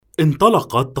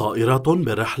انطلقت طائرة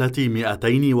برحلة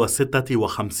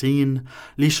 256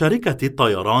 لشركة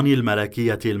الطيران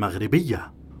الملكية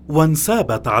المغربية،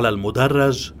 وانسابت على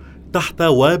المدرج تحت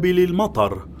وابل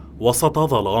المطر وسط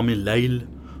ظلام الليل،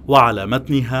 وعلى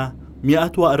متنها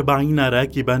 140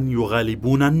 راكبا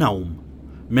يغالبون النوم،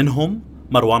 منهم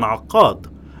مروان عقاد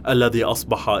الذي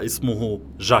أصبح اسمه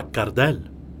جاك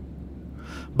كارديل.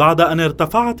 بعد أن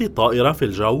ارتفعت الطائرة في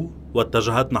الجو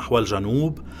واتجهت نحو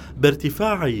الجنوب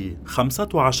بارتفاع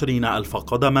 25,000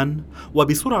 قدما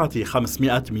وبسرعة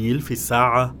 500 ميل في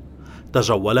الساعة،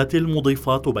 تجولت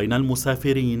المضيفات بين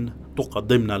المسافرين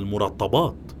تقدمن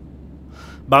المرطبات.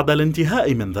 بعد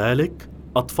الانتهاء من ذلك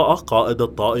أطفأ قائد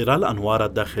الطائرة الأنوار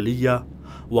الداخلية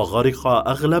وغرق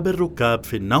أغلب الركاب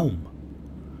في النوم.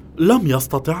 لم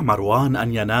يستطع مروان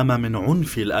أن ينام من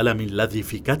عنف الألم الذي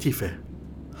في كتفه.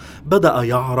 بدأ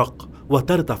يعرق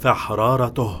وترتفع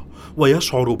حرارته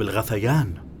ويشعر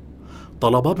بالغثيان.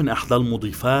 طلب من إحدى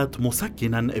المضيفات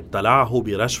مسكنا ابتلعه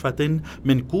برشفة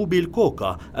من كوب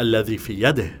الكوكا الذي في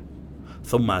يده،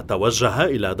 ثم توجه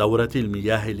إلى دورة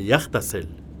المياه ليغتسل.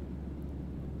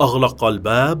 أغلق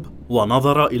الباب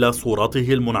ونظر إلى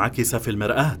صورته المنعكسة في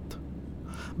المرآة.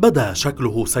 بدا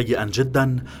شكله سيئا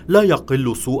جدا لا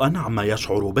يقل سوءا عما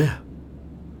يشعر به.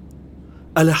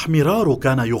 الاحمرار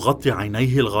كان يغطي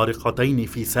عينيه الغارقتين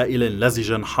في سائل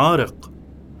لزج حارق.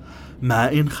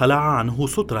 ماء خلع عنه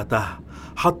سترته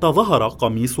حتى ظهر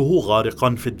قميصه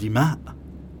غارقا في الدماء.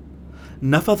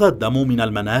 نفذ الدم من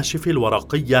المناشف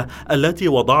الورقية التي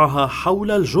وضعها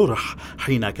حول الجرح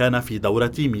حين كان في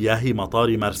دورة مياه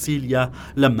مطار مرسيليا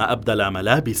لما أبدل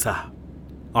ملابسه.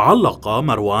 علق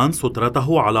مروان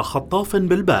سترته على خطاف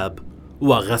بالباب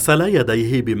وغسل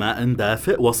يديه بماء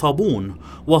دافئ وصابون،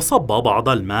 وصب بعض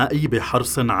الماء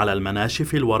بحرص على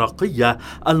المناشف الورقية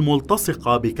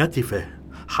الملتصقة بكتفه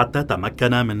حتى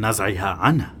تمكن من نزعها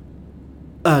عنه.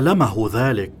 آلمه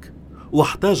ذلك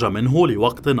واحتاج منه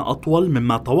لوقت أطول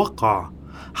مما توقع،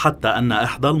 حتى أن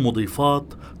إحدى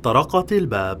المضيفات طرقت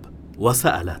الباب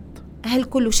وسألت: هل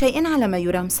كل شيء على ما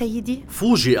يرام سيدي؟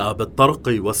 فوجئ بالطرق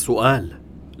والسؤال،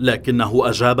 لكنه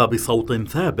أجاب بصوت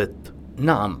ثابت: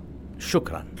 نعم،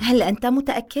 شكرا. هل أنت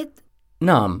متأكد؟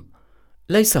 نعم،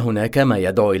 ليس هناك ما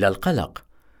يدعو إلى القلق.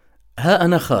 ها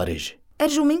أنا خارج.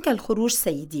 أرجو منك الخروج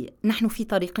سيدي، نحن في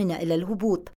طريقنا إلى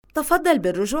الهبوط. تفضل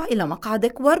بالرجوع إلى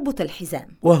مقعدك واربط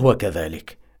الحزام. وهو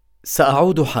كذلك،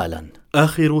 سأعود حالا.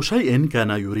 آخر شيء كان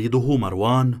يريده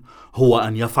مروان هو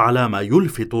أن يفعل ما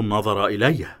يلفت النظر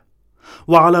إليه،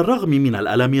 وعلى الرغم من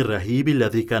الألم الرهيب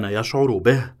الذي كان يشعر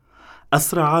به،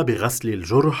 أسرع بغسل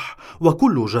الجرح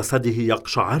وكل جسده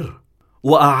يقشعر،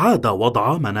 وأعاد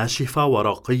وضع مناشف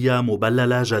ورقية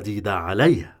مبللة جديدة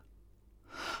عليه.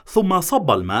 ثم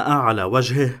صب الماء على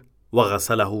وجهه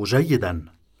وغسله جيدا،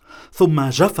 ثم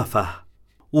جففه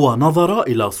ونظر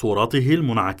إلى صورته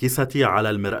المنعكسة على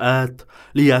المرآة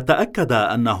ليتأكد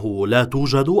أنه لا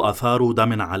توجد آثار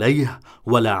دم عليه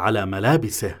ولا على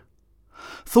ملابسه.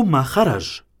 ثم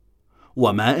خرج،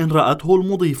 وما إن رأته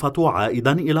المضيفة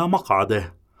عائدا إلى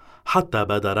مقعده حتى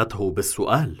بادرته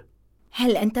بالسؤال: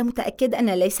 هل أنت متأكد أن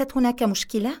ليست هناك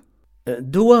مشكلة؟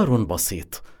 دوار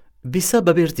بسيط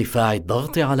بسبب ارتفاع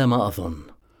الضغط على ما أظن.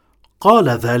 قال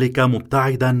ذلك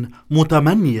مبتعدا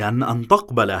متمنيا أن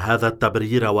تقبل هذا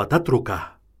التبرير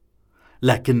وتتركه،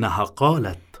 لكنها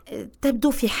قالت: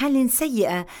 تبدو في حال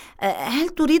سيئة. هل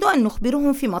تريد أن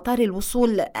نخبرهم في مطار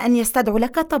الوصول أن يستدعوا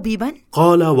لك طبيبا؟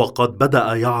 قال وقد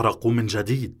بدأ يعرق من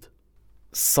جديد: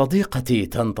 صديقتي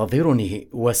تنتظرني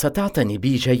وستعتني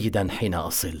بي جيدا حين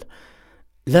أصل.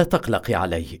 لا تقلقي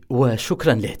علي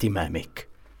وشكرا لاهتمامك.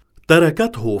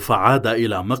 تركته فعاد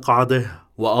إلى مقعده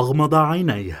وأغمض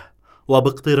عينيه،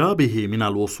 وباقترابه من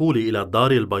الوصول إلى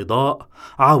الدار البيضاء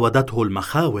عاودته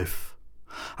المخاوف.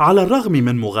 على الرغم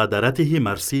من مغادرته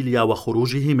مرسيليا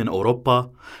وخروجه من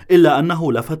أوروبا، إلا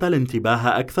أنه لفت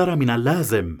الانتباه أكثر من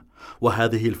اللازم،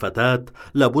 وهذه الفتاة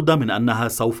لابد من أنها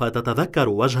سوف تتذكر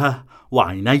وجهه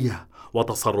وعينيه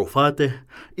وتصرفاته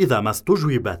إذا ما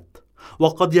استجوبت،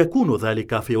 وقد يكون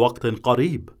ذلك في وقت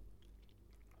قريب.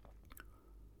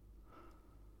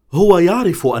 هو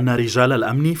يعرف أن رجال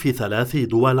الأمن في 3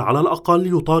 دول على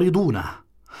الأقل يطاردونه،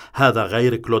 هذا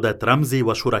غير كلوديت رمزي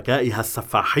وشركائها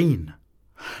السفاحين،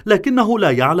 لكنه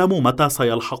لا يعلم متى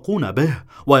سيلحقون به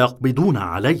ويقبضون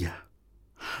عليه.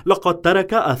 لقد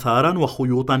ترك آثارا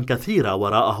وخيوطا كثيرة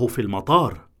وراءه في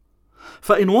المطار،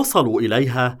 فإن وصلوا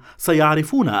إليها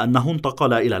سيعرفون أنه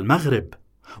انتقل إلى المغرب،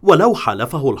 ولو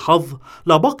حالفه الحظ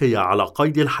لبقي على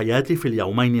قيد الحياة في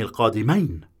اليومين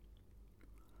القادمين.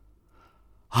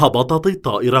 هبطت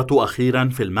الطائرة أخيرا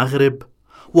في المغرب،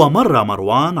 ومر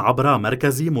مروان عبر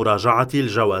مركز مراجعة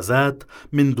الجوازات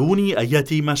من دون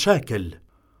أي مشاكل،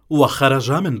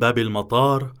 وخرج من باب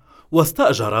المطار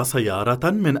واستأجر سيارة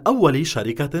من أول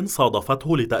شركة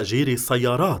صادفته لتأجير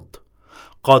السيارات.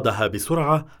 قادها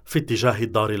بسرعة في اتجاه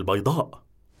الدار البيضاء.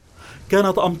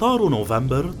 كانت أمطار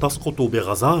نوفمبر تسقط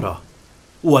بغزارة،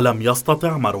 ولم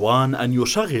يستطع مروان أن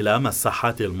يشغل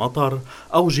مساحات المطر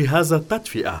أو جهاز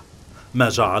التدفئة، ما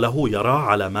جعله يرى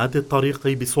علامات الطريق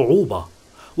بصعوبة،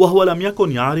 وهو لم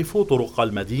يكن يعرف طرق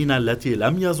المدينة التي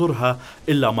لم يزرها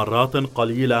إلا مرات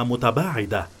قليلة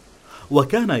متباعدة،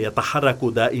 وكان يتحرك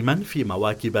دائما في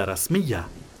مواكب رسمية.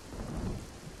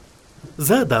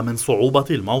 زاد من صعوبة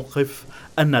الموقف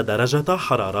أن درجة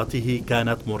حرارته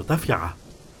كانت مرتفعة،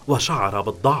 وشعر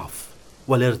بالضعف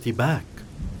والارتباك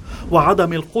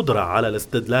وعدم القدرة على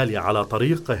الاستدلال على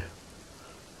طريقه.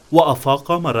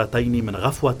 وأفاق مرتين من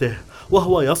غفوته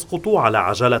وهو يسقط على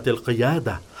عجلة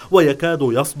القيادة ويكاد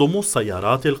يصدم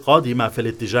السيارات القادمة في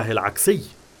الاتجاه العكسي.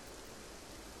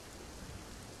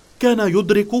 كان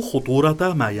يدرك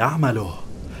خطورة ما يعمله،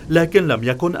 لكن لم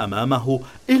يكن أمامه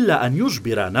إلا أن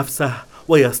يجبر نفسه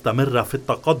ويستمر في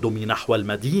التقدم نحو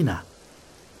المدينة.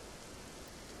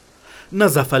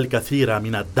 نزف الكثير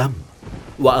من الدم،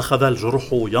 وأخذ الجرح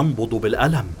ينبض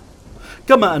بالألم،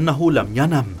 كما أنه لم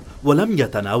ينم ولم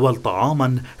يتناول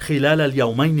طعاما خلال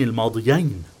اليومين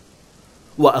الماضيين،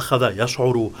 وأخذ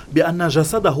يشعر بأن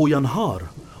جسده ينهار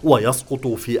ويسقط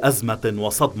في أزمة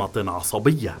وصدمة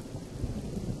عصبية.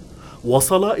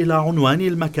 وصل إلى عنوان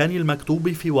المكان المكتوب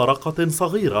في ورقة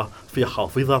صغيرة في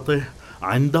حافظته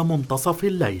عند منتصف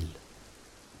الليل.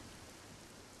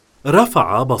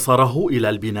 رفع بصره إلى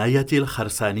البناية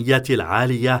الخرسانية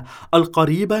العالية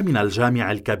القريبة من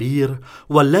الجامع الكبير،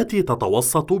 والتي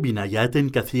تتوسط بنايات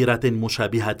كثيرة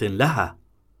مشابهة لها.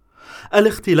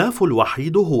 الاختلاف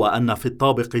الوحيد هو أن في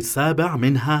الطابق السابع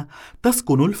منها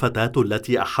تسكن الفتاة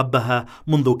التي أحبها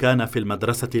منذ كان في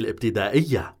المدرسة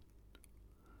الابتدائية.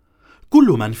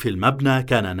 كل من في المبنى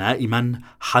كان نائما،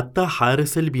 حتى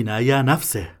حارس البناية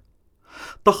نفسه.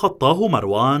 تخطاه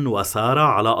مروان وسار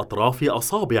على أطراف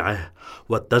أصابعه،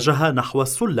 واتجه نحو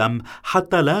السلم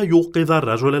حتى لا يوقظ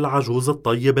الرجل العجوز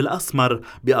الطيب الأسمر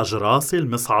بأجراس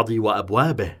المصعد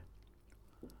وأبوابه.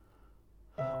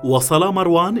 وصل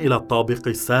مروان إلى الطابق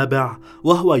السابع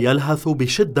وهو يلهث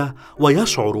بشدة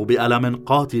ويشعر بألم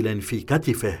قاتل في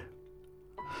كتفه.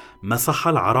 مسح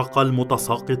العرق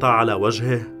المتساقط على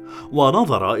وجهه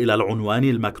ونظر إلى العنوان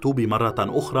المكتوب مرة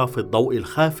أخرى في الضوء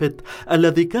الخافت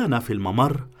الذي كان في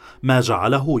الممر، ما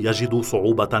جعله يجد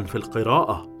صعوبة في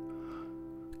القراءة.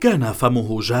 كان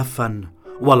فمه جافا،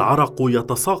 والعرق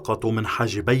يتساقط من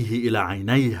حاجبيه إلى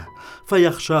عينيه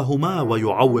فيخشاهما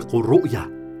ويعوق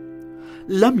الرؤية.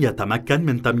 لم يتمكن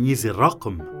من تمييز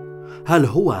الرقم. هل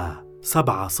هو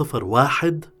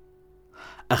 701؟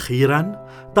 أخيرا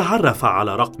تعرف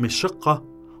على رقم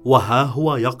الشقة، وها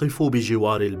هو يقف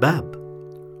بجوار الباب.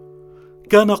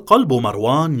 كان قلب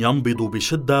مروان ينبض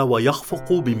بشدة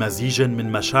ويخفق بمزيج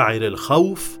من مشاعر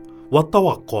الخوف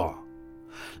والتوقع.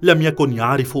 لم يكن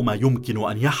يعرف ما يمكن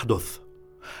أن يحدث.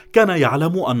 كان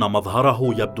يعلم أن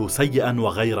مظهره يبدو سيئا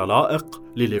وغير لائق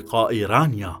للقاء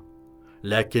رانيا،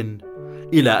 لكن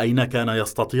إلى أين كان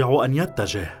يستطيع أن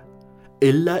يتجه؟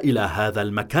 إلا إلى هذا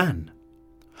المكان.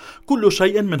 كل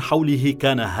شيء من حوله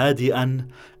كان هادئا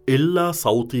إلا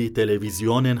صوت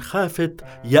تلفزيون خافت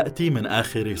يأتي من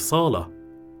آخر الصالة.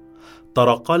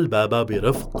 طرق الباب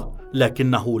برفق،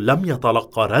 لكنه لم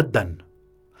يتلقى ردا.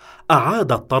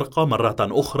 أعاد الطرق مرة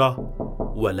أخرى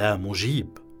ولا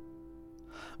مجيب.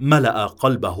 ملأ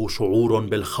قلبه شعور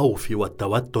بالخوف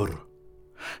والتوتر.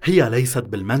 هي ليست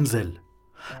بالمنزل.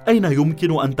 أين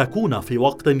يمكن أن تكون في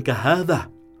وقت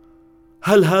كهذا؟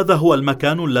 هل هذا هو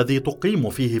المكان الذي تقيم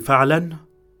فيه فعلا؟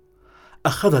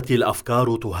 أخذت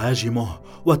الأفكار تهاجمه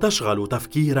وتشغل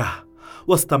تفكيره،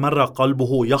 واستمر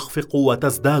قلبه يخفق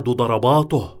وتزداد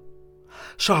ضرباته.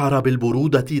 شعر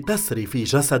بالبرودة تسري في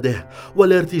جسده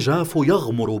والارتجاف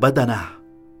يغمر بدنه.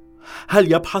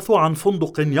 هل يبحث عن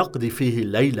فندق يقضي فيه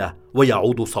الليلة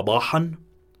ويعود صباحا؟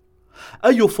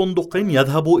 أي فندق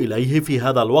يذهب إليه في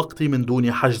هذا الوقت من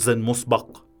دون حجز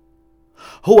مسبق؟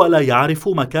 هو لا يعرف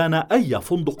مكان أي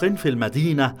فندق في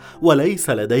المدينة، وليس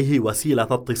لديه وسيلة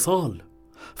اتصال،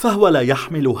 فهو لا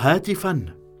يحمل هاتفا.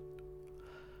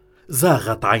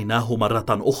 زاغت عيناه مرة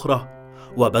أخرى،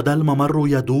 وبدا الممر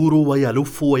يدور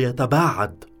ويلف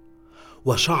ويتباعد،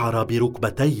 وشعر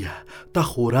بركبتيه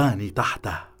تخران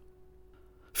تحته.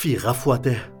 في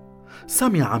غفوته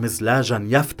سمع مزلاجا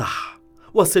يفتح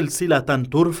وسلسلة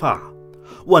ترفع،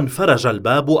 وانفرج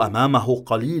الباب أمامه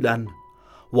قليلا،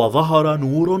 وظهر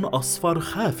نور أصفر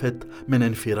خافت من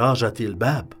انفراجة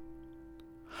الباب.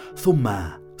 ثم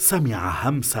سمع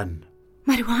همسا.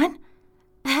 مروان،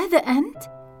 هذا أنت؟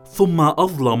 ثم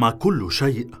أظلم كل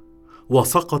شيء،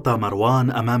 وسقط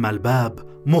مروان أمام الباب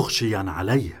مغشيا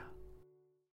عليه.